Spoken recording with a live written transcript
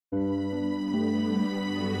This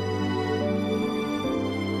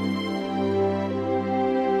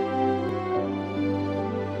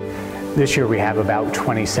year we have about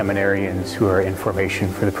 20 seminarians who are in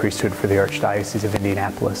formation for the priesthood for the Archdiocese of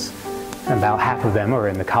Indianapolis. About half of them are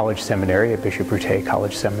in the college seminary at Bishop Routte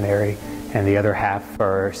College Seminary, and the other half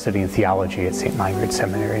are studying theology at St. Meinrad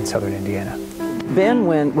Seminary in southern Indiana. Ben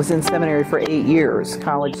was in seminary for 8 years,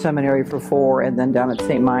 college seminary for 4, and then down at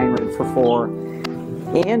St. Meinrad for 4.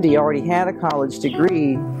 Andy already had a college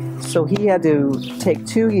degree, so he had to take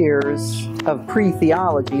 2 years of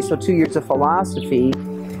pre-theology, so 2 years of philosophy,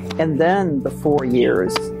 and then the 4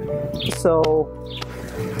 years. So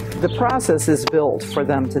the process is built for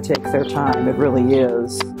them to take their time. It really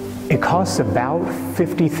is. It costs about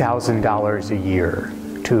 $50,000 a year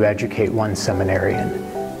to educate one seminarian.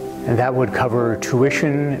 And that would cover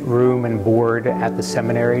tuition, room, and board at the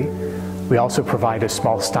seminary. We also provide a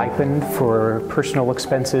small stipend for personal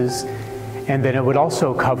expenses. And then it would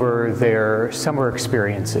also cover their summer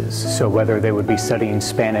experiences. So whether they would be studying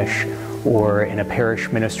Spanish or in a parish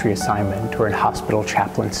ministry assignment or in hospital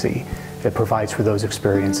chaplaincy, it provides for those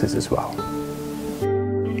experiences as well.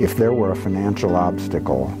 If there were a financial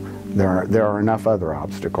obstacle, there are enough other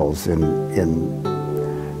obstacles in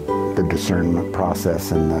the discernment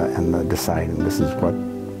process and the deciding this is what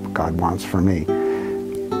God wants for me.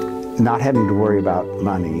 Not having to worry about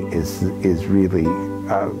money is really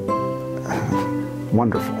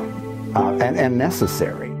wonderful and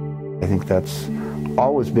necessary. I think that's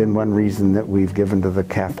always been one reason that we've given to the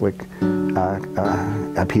Catholic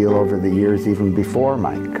appeal over the years, even before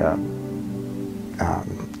Mike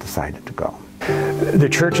decided to go. The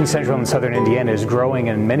church in central and southern Indiana is growing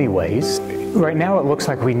in many ways. Right now it looks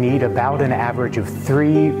like we need about an average of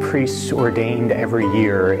 3 priests ordained every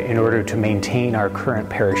year in order to maintain our current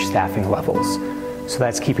parish staffing levels. So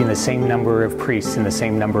that's keeping the same number of priests in the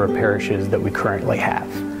same number of parishes that we currently have.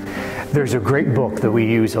 There's a great book that we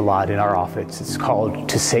use a lot in our office. It's called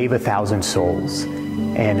To Save 1,000 Souls,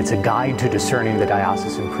 and it's a guide to discerning the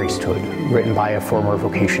diocesan priesthood, written by a former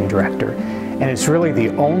vocation director. And it's really the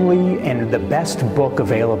only and the best book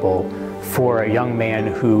available for a young man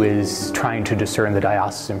who is trying to discern the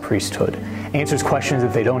diocesan priesthood. Answers questions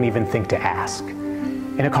that they don't even think to ask.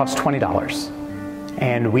 And it costs $20.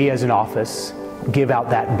 And we as an office give out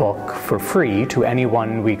that book for free to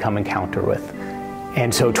anyone we come encounter with.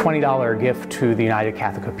 And so $20 gift to the United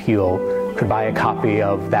Catholic Appeal could buy a copy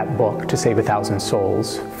of that book, To Save 1,000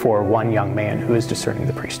 Souls, for one young man who is discerning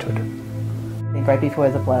the priesthood. I think right before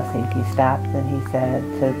the blessing, he stopped and he said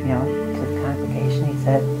to the congregation, he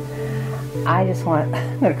said, I just want,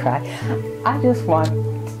 I'm going to cry, I just want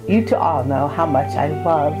you to all know how much I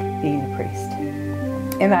love being a priest.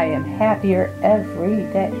 And I am happier every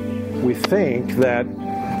day. We think that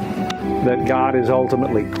God is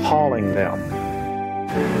ultimately calling them.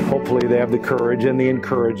 Hopefully they have the courage and the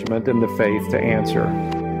encouragement and the faith to answer.